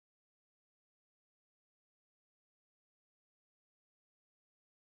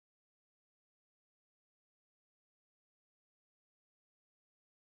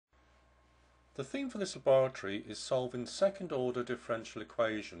The theme for this laboratory is solving second-order differential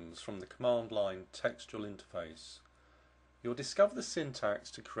equations from the command line textual interface. You'll discover the syntax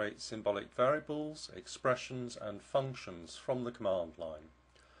to create symbolic variables, expressions and functions from the command line.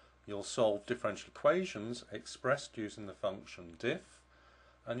 You'll solve differential equations expressed using the function diff,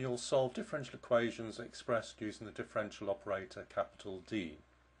 and you'll solve differential equations expressed using the differential operator D.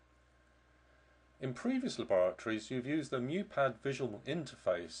 In previous laboratories, you've used the MuPAD visual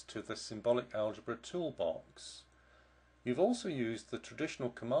interface to the symbolic algebra toolbox. You've also used the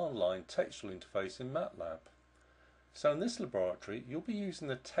traditional command line textual interface in Matlab. So in this laboratory, you'll be using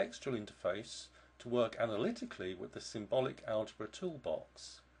the textual interface to work analytically with the symbolic algebra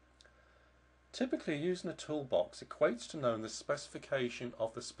toolbox. Typically, using a toolbox equates to knowing the specification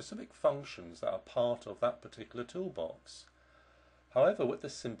of the specific functions that are part of that particular toolbox. However, with the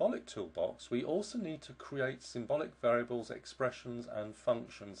symbolic toolbox, we also need to create symbolic variables, expressions and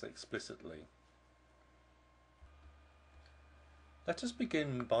functions explicitly. Let us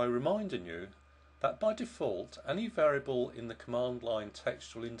begin by reminding you that by default, any variable in the command line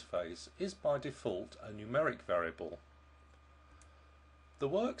textual interface is by default a numeric variable. The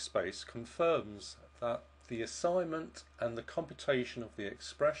workspace confirms that the assignment and the computation of the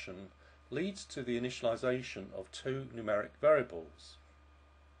expression leads to the initialization of two numeric variables.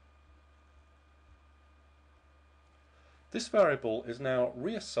 This variable is now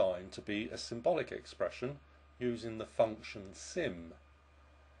reassigned to be a symbolic expression using the function sim.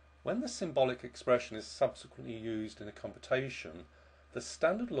 When the symbolic expression is subsequently used in a computation, the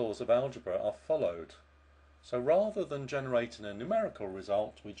standard laws of algebra are followed. So rather than generating a numerical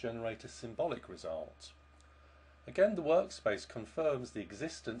result, we generate a symbolic result. Again, the workspace confirms the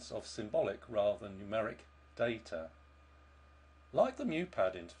existence of symbolic rather than numeric data. Like the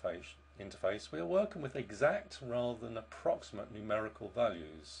MuPAD interface, we are working with exact rather than approximate numerical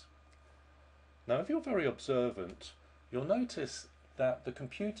values. Now, if you're very observant, you'll notice that the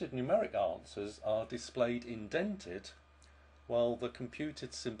computed numeric answers are displayed indented, while the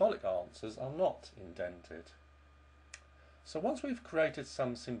computed symbolic answers are not indented. So once we've created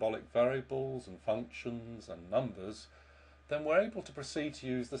some symbolic variables and functions and numbers, then we're able to proceed to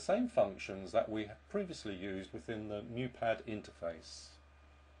use the same functions that we have previously used within the MuPAD interface.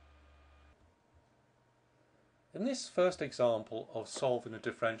 In this first example of solving a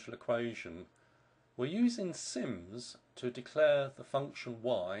differential equation, we're using sims to declare the function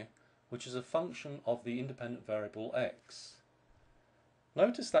y, which is a function of the independent variable x.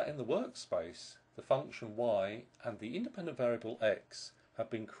 Notice that in the workspace, the function y and the independent variable x have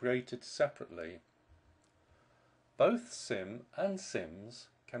been created separately. Both sim and sims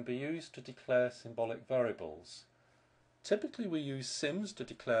can be used to declare symbolic variables. Typically we use sims to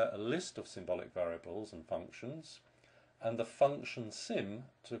declare a list of symbolic variables and functions, and the function sim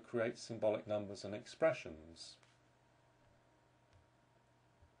to create symbolic numbers and expressions.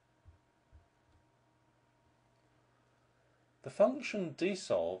 The function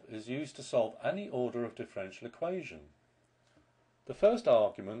dsolve is used to solve any order of differential equation. The first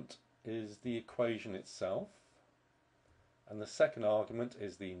argument is the equation itself, and the second argument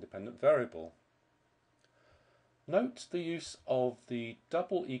is the independent variable. Note the use of the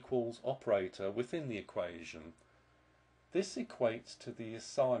double equals operator within the equation. This equates to the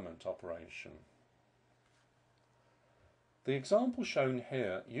assignment operation. The example shown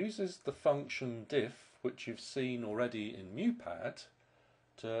here uses the function diff, which you've seen already in MuPAD,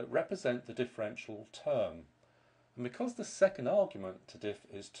 to represent the differential term. And because the second argument to diff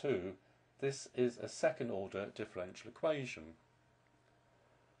is 2, this is a second order differential equation.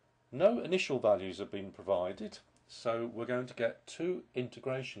 No initial values have been provided, so we're going to get two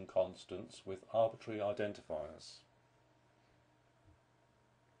integration constants with arbitrary identifiers.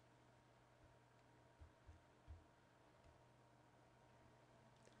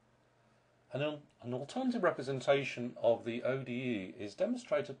 An alternative representation of the ODE is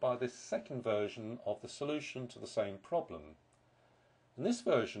demonstrated by this second version of the solution to the same problem. In this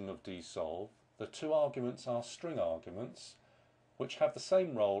version of dsolve, the two arguments are string arguments, which have the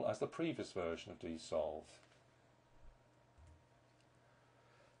same role as the previous version of dsolve.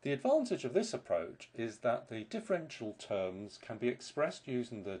 The advantage of this approach is that the differential terms can be expressed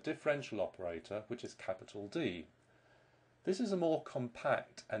using the differential operator, which is D. This is a more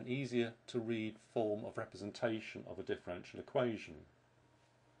compact and easier to read form of representation of a differential equation.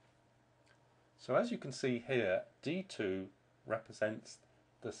 So as you can see here, D2 represents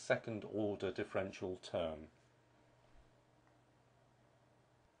the second order differential term.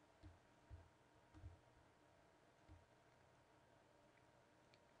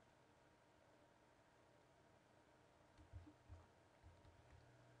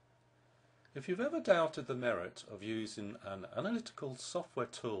 If you've ever doubted the merit of using an analytical software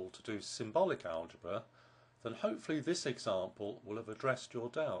tool to do symbolic algebra, then hopefully this example will have addressed your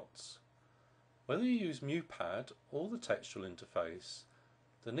doubts. Whether you use MuPAD or the textual interface,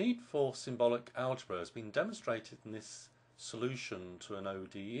 the need for symbolic algebra has been demonstrated in this solution to an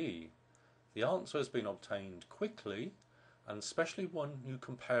ODE. The answer has been obtained quickly, and especially when you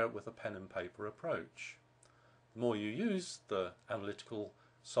compare it with a pen and paper approach. The more you use the analytical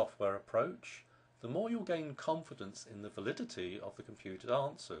software approach, the more you'll gain confidence in the validity of the computed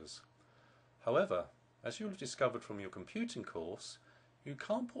answers. However, as you'll have discovered from your computing course, you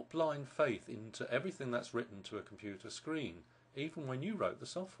can't put blind faith into everything that's written to a computer screen, even when you wrote the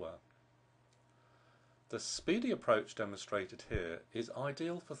software. The speedy approach demonstrated here is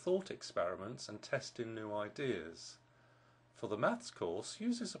ideal for thought experiments and testing new ideas. For the maths course,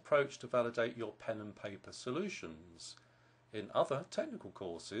 use this approach to validate your pen and paper solutions. In other technical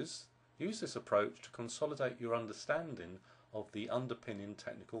courses, use this approach to consolidate your understanding of the underpinning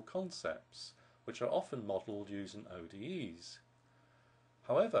technical concepts, which are often modelled using ODEs.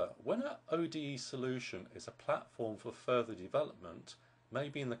 However, when an ODE solution is a platform for further development,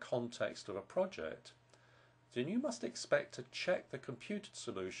 maybe in the context of a project, then you must expect to check the computed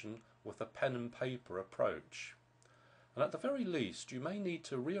solution with a pen and paper approach. And at the very least, you may need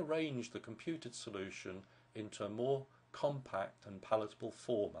to rearrange the computed solution into a more compact and palatable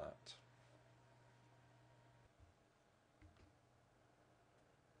format.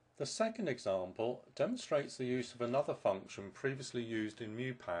 The second example demonstrates the use of another function previously used in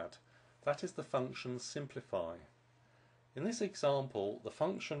MuPAD, that is the function simplify. In this example, the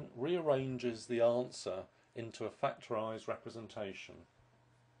function rearranges the answer into a factorised representation.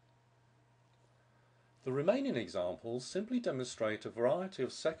 The remaining examples simply demonstrate a variety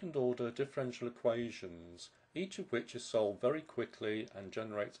of second-order differential equations, each of which is solved very quickly and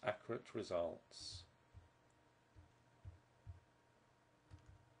generates accurate results.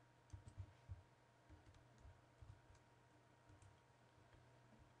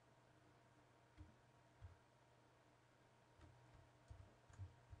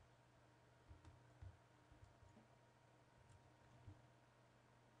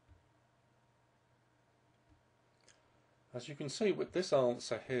 As you can see with this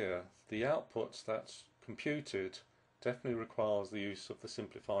answer here, the output that's computed definitely requires the use of the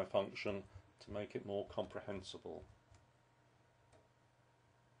simplify function to make it more comprehensible.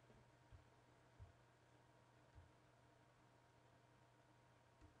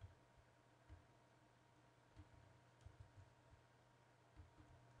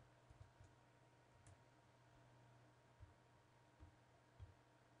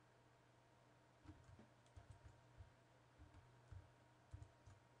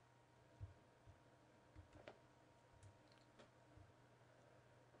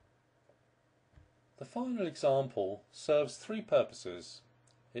 The final example serves three purposes.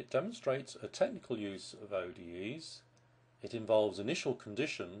 It demonstrates a technical use of ODEs, it involves initial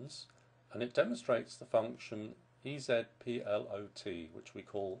conditions, and it demonstrates the function EZPLOT, which we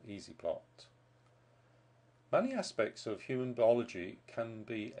call EasyPlot. Many aspects of human biology can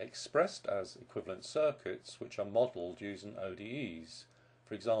be expressed as equivalent circuits which are modelled using ODEs,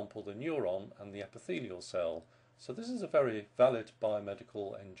 for example the neuron and the epithelial cell, so this is a very valid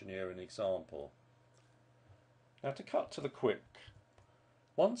biomedical engineering example. Now to cut to the quick,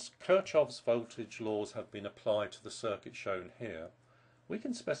 once Kirchhoff's voltage laws have been applied to the circuit shown here, we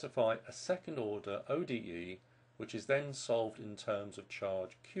can specify a second order ODE which is then solved in terms of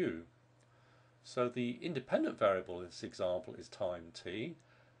charge Q. So the independent variable in this example is time t,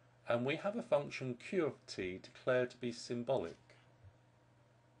 and we have a function Q of t declared to be symbolic.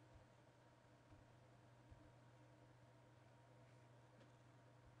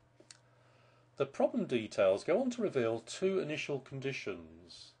 The problem details go on to reveal two initial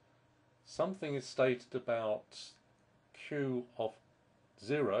conditions. Something is stated about Q of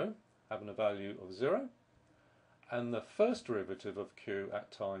 0 having a value of 0, and the first derivative of Q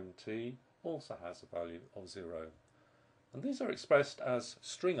at time t also has a value of 0. And these are expressed as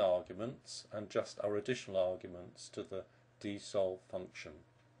string arguments and just are additional arguments to the dsolve function.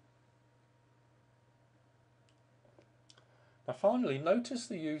 Now finally, notice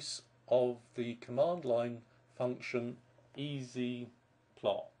the use of the command line function EasyPlot.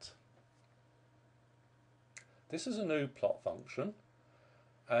 This is a new plot function,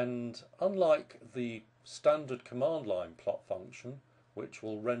 and unlike the standard command line plot function, which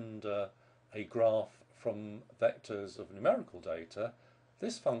will render a graph from vectors of numerical data,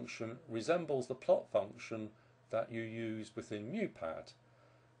 this function resembles the plot function that you use within MuPAD.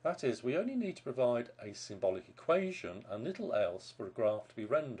 That is, we only need to provide a symbolic equation and little else for a graph to be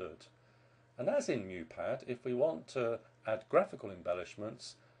rendered. And as in MuPAD, if we want to add graphical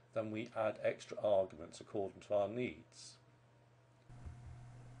embellishments, then we add extra arguments according to our needs.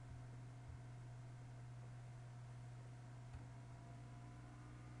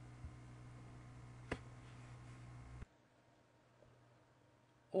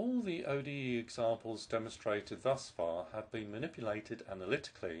 All the ODE examples demonstrated thus far have been manipulated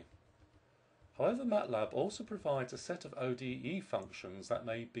analytically. However, Matlab also provides a set of ODE functions that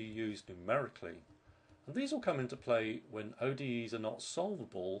may be used numerically, and these will come into play when ODEs are not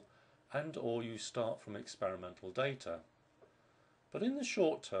solvable and/or you start from experimental data. But in the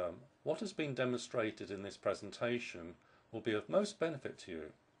short term, what has been demonstrated in this presentation will be of most benefit to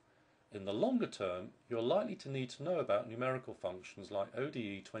you. In the longer term, you're likely to need to know about numerical functions like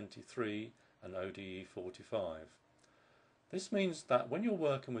ODE23 and ODE45. This means that when you're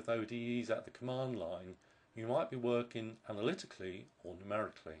working with ODEs at the command line, you might be working analytically or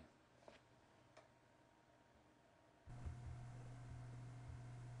numerically.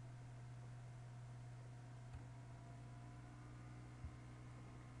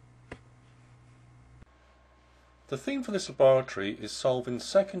 The theme for this laboratory is solving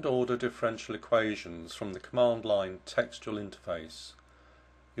second-order differential equations from the command line textual interface.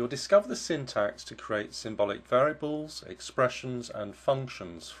 You'll discover the syntax to create symbolic variables, expressions and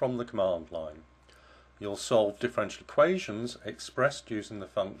functions from the command line. You'll solve differential equations expressed using the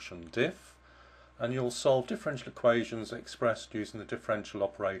function diff, and you'll solve differential equations expressed using the differential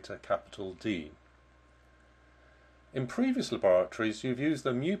operator D. In previous laboratories, you've used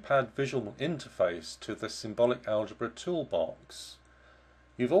the MuPAD visual interface to the symbolic algebra toolbox.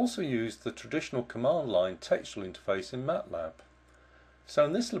 You've also used the traditional command line textual interface in Matlab. So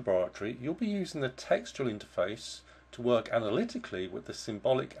in this laboratory, you'll be using the textual interface to work analytically with the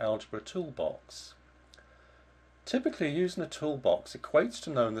symbolic algebra toolbox. Typically, using a toolbox equates to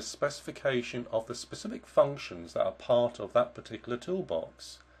knowing the specification of the specific functions that are part of that particular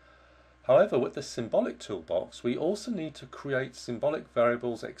toolbox. However, with the symbolic toolbox, we also need to create symbolic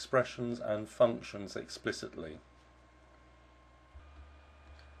variables, expressions and functions explicitly.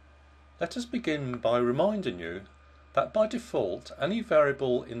 Let us begin by reminding you that by default, any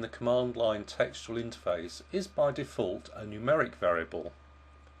variable in the command line textual interface is by default a numeric variable.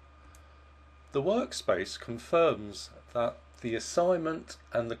 The workspace confirms that the assignment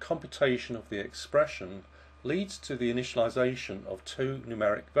and the computation of the expression leads to the initialization of two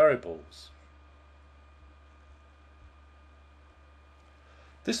numeric variables.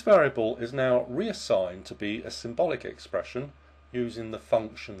 This variable is now reassigned to be a symbolic expression using the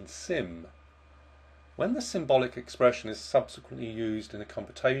function sim. When the symbolic expression is subsequently used in a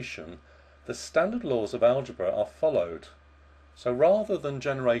computation, the standard laws of algebra are followed. So rather than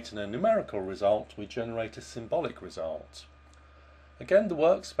generating a numerical result, we generate a symbolic result. Again, the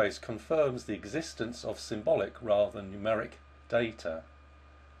workspace confirms the existence of symbolic rather than numeric data.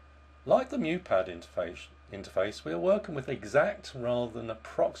 Like the MuPAD interface, we are working with exact rather than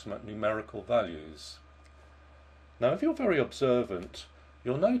approximate numerical values. Now, if you're very observant,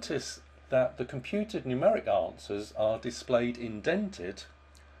 you'll notice that the computed numeric answers are displayed indented,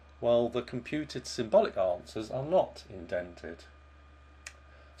 while the computed symbolic answers are not indented.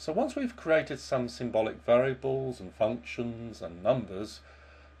 So once we've created some symbolic variables and functions and numbers,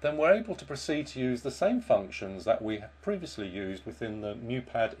 then we're able to proceed to use the same functions that we previously used within the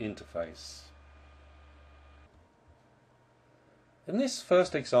MuPAD interface. In this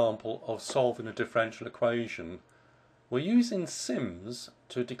first example of solving a differential equation, we're using sims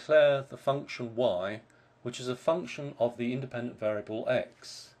to declare the function y, which is a function of the independent variable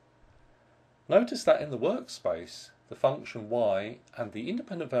x. Notice that in the workspace, the function y and the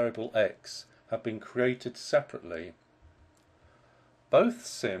independent variable x have been created separately. Both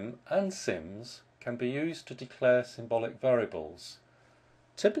sim and sims can be used to declare symbolic variables.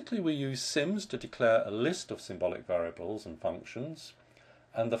 Typically, we use sims to declare a list of symbolic variables and functions,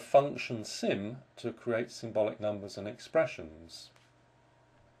 and the function sim to create symbolic numbers and expressions.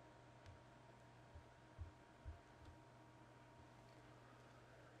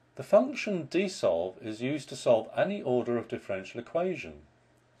 The function dsolve is used to solve any order of differential equation.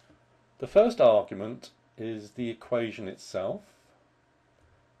 The first argument is the equation itself,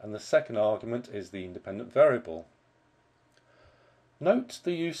 and the second argument is the independent variable. Note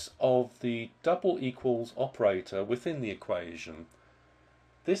the use of the double equals operator within the equation.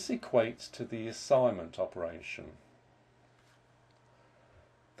 This equates to the assignment operation.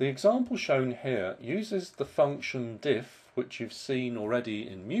 The example shown here uses the function diff, which you've seen already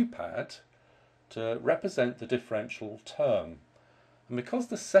in MuPAD, to represent the differential term. And because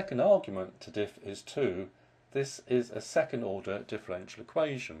the second argument to diff is 2, this is a second order differential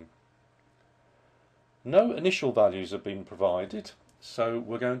equation. No initial values have been provided, so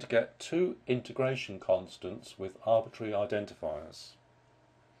we're going to get two integration constants with arbitrary identifiers.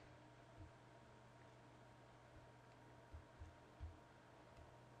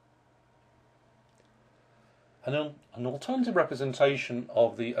 An alternative representation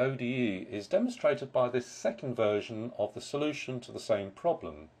of the ODE is demonstrated by this second version of the solution to the same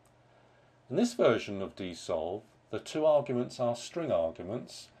problem. In this version of dsolve, the two arguments are string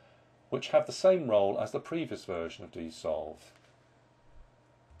arguments, which have the same role as the previous version of dsolve.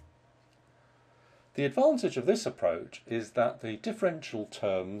 The advantage of this approach is that the differential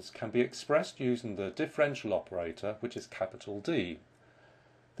terms can be expressed using the differential operator, which is capital D.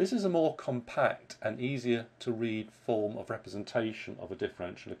 This is a more compact and easier to read form of representation of a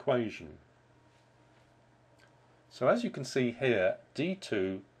differential equation. So as you can see here,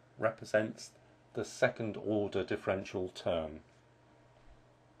 D2 represents the second order differential term.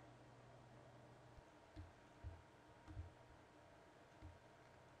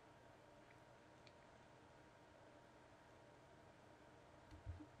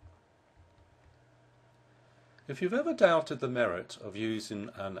 If you've ever doubted the merit of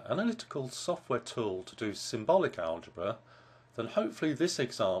using an analytical software tool to do symbolic algebra, then hopefully this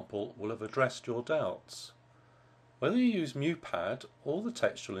example will have addressed your doubts. Whether you use MuPAD or the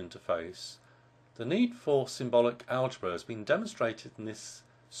textual interface, the need for symbolic algebra has been demonstrated in this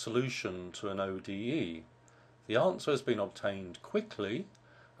solution to an ODE. The answer has been obtained quickly,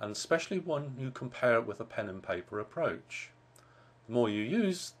 and especially when you compare it with a pen and paper approach. The more you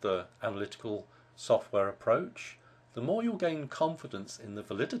use the analytical software approach, the more you'll gain confidence in the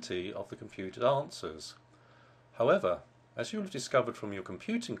validity of the computed answers. However, as you'll have discovered from your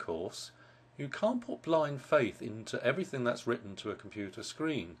computing course, you can't put blind faith into everything that's written to a computer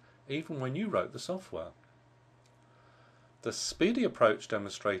screen, even when you wrote the software. The speedy approach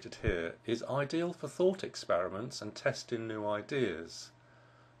demonstrated here is ideal for thought experiments and testing new ideas.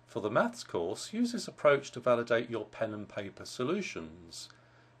 For the maths course, use this approach to validate your pen and paper solutions.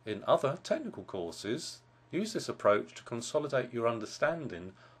 In other technical courses, use this approach to consolidate your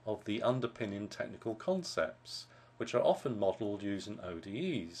understanding of the underpinning technical concepts, which are often modelled using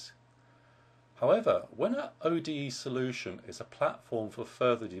ODEs. However, when an ODE solution is a platform for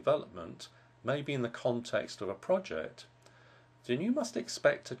further development, maybe in the context of a project, then you must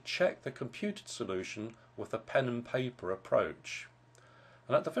expect to check the computed solution with a pen and paper approach.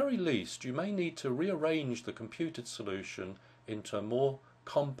 And at the very least, you may need to rearrange the computed solution into a more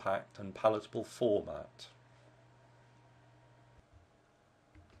compact and palatable format.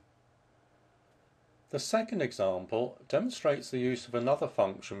 The second example demonstrates the use of another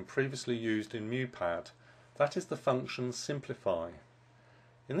function previously used in MuPAD, that is the function simplify.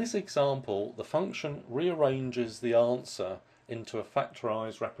 In this example, the function rearranges the answer into a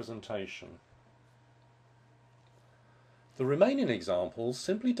factorized representation. The remaining examples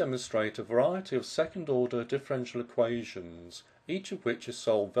simply demonstrate a variety of second-order differential equations, each of which is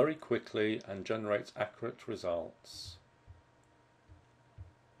solved very quickly and generates accurate results.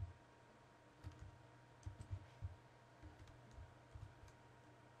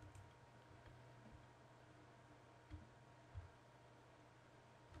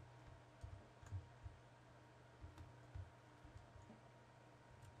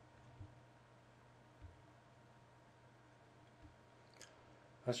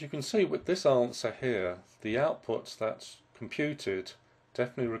 As you can see with this answer here, the output that's computed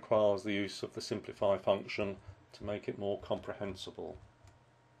definitely requires the use of the simplify function to make it more comprehensible.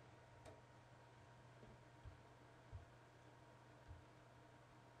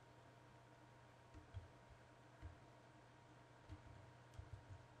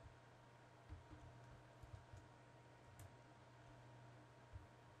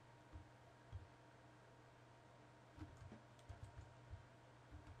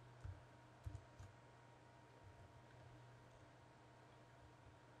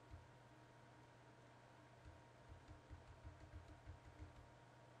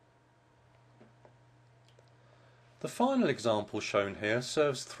 The final example shown here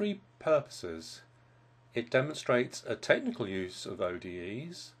serves three purposes. It demonstrates a technical use of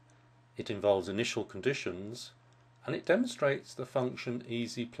ODEs, it involves initial conditions, and it demonstrates the function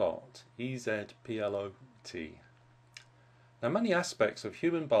EZPLOT, E-Z-P-L-O-T. Now, many aspects of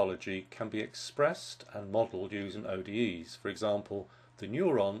human biology can be expressed and modelled using ODEs, for example, the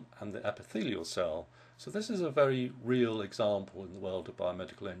neuron and the epithelial cell. So this is a very real example in the world of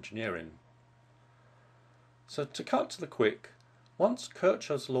biomedical engineering. So to cut to the quick, once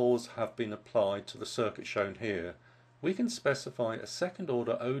Kirchhoff's laws have been applied to the circuit shown here, we can specify a second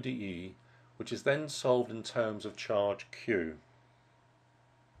order ODE which is then solved in terms of charge Q.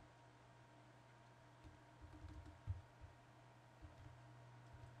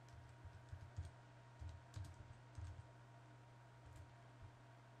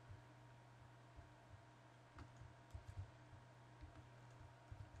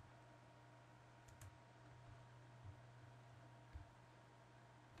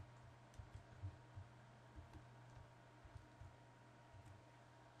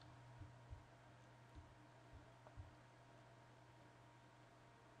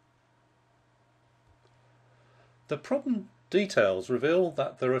 The problem details reveal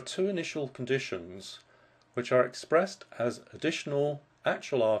that there are two initial conditions which are expressed as additional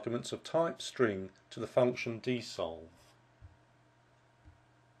actual arguments of type string to the function dsolve.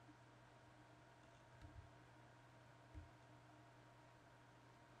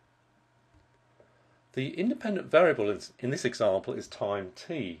 The independent variable in this example is time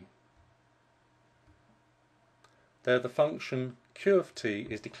t. There the function q of t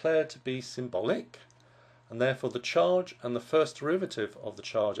is declared to be symbolic, and therefore the charge and the first derivative of the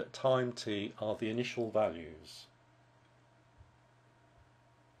charge at time t are the initial values.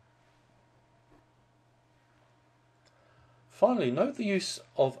 Finally, note the use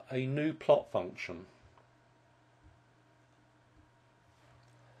of a new plot function.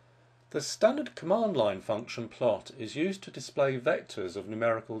 The standard command line function plot is used to display vectors of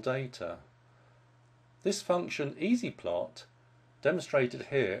numerical data. This function EasyPlot, demonstrated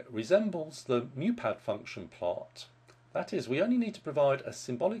here, resembles the MuPAD function plot. That is, we only need to provide a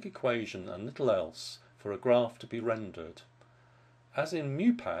symbolic equation and little else for a graph to be rendered. As in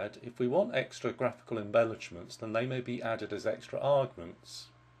MuPAD, if we want extra graphical embellishments, then they may be added as extra arguments.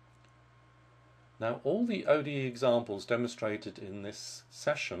 Now, all the ODE examples demonstrated in this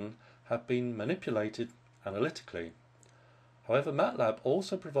session have been manipulated analytically. However, Matlab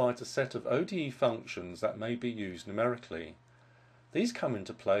also provides a set of ODE functions that may be used numerically. These come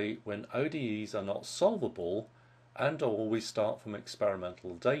into play when ODEs are not solvable and/or we start from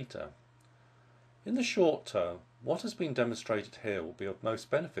experimental data. In the short term, what has been demonstrated here will be of most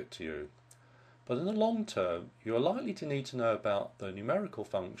benefit to you, but in the long term you are likely to need to know about the numerical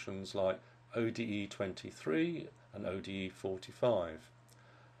functions like ODE23 and ODE45.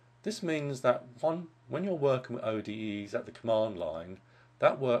 This means that when you're working with ODEs at the command line,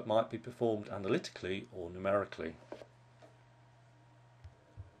 that work might be performed analytically or numerically.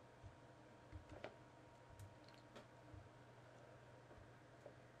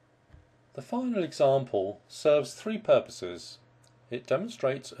 The final example serves three purposes. It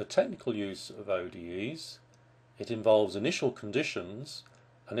demonstrates a technical use of ODEs, it involves initial conditions,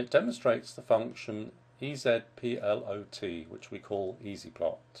 and it demonstrates the function EZPLOT, which we call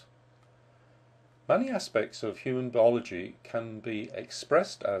EasyPlot. Many aspects of human biology can be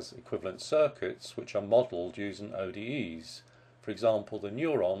expressed as equivalent circuits which are modelled using ODEs, for example the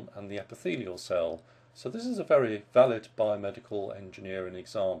neuron and the epithelial cell, so this is a very valid biomedical engineering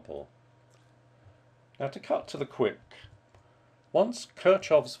example. Now, to cut to the quick, once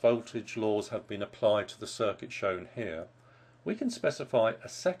Kirchhoff's voltage laws have been applied to the circuit shown here, we can specify a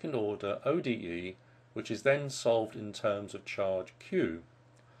second order ODE which is then solved in terms of charge Q.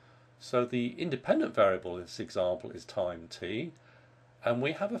 So the independent variable in this example is time t, and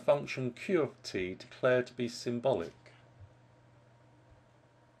we have a function q of t declared to be symbolic.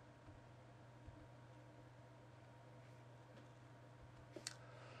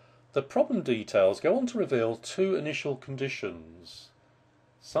 The problem details go on to reveal two initial conditions.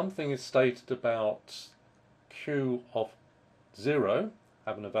 Something is stated about q of 0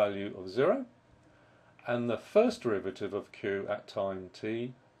 having a value of 0, and the first derivative of q at time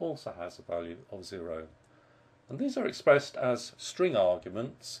t also has a value of 0. And these are expressed as string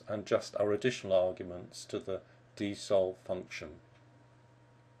arguments and just are additional arguments to the dsolve function.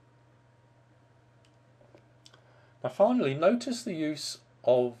 Now finally, notice the use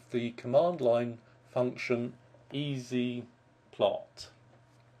of the command line function EasyPlot.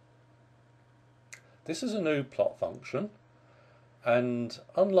 This is a new plot function, and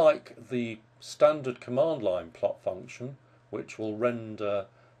unlike the standard command line plot function, which will render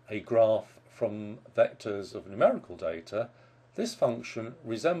a graph from vectors of numerical data, this function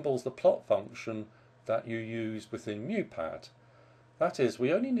resembles the plot function that you use within MuPAD. That is,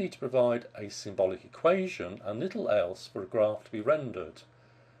 we only need to provide a symbolic equation and little else for a graph to be rendered.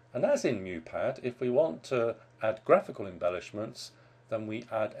 And as in MuPAD, if we want to add graphical embellishments, then we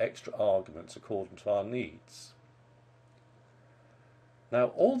add extra arguments according to our needs. Now,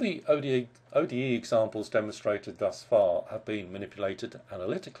 all the ODE examples demonstrated thus far have been manipulated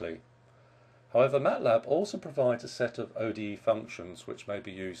analytically. However, Matlab also provides a set of ODE functions which may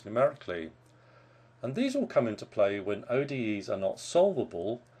be used numerically, and these will come into play when ODEs are not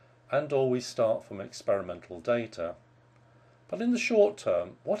solvable and/or we start from experimental data. But in the short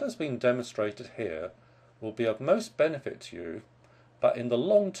term, what has been demonstrated here will be of most benefit to you, but in the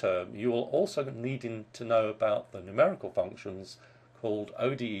long term you will also need to know about the numerical functions called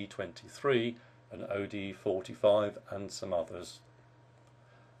ODE23 and ODE45 and some others.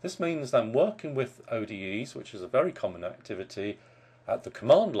 This means that working with ODEs, which is a very common activity, at the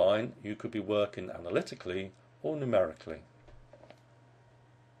command line you could be working analytically or numerically.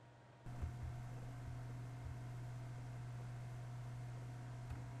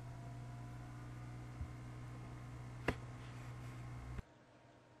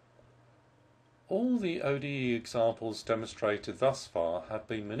 All the ODE examples demonstrated thus far have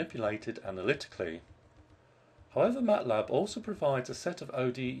been manipulated analytically. However, Matlab also provides a set of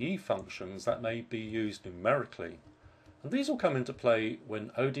ODE functions that may be used numerically, and these will come into play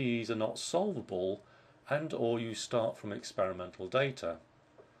when ODEs are not solvable and/or you start from experimental data.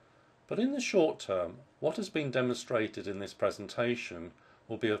 But in the short term, what has been demonstrated in this presentation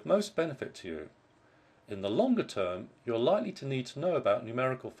will be of most benefit to you. In the longer term, you're likely to need to know about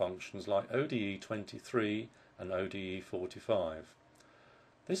numerical functions like ODE23 and ODE45.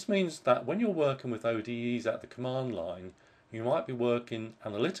 This means that when you're working with ODEs at the command line, you might be working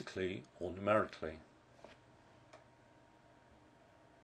analytically or numerically.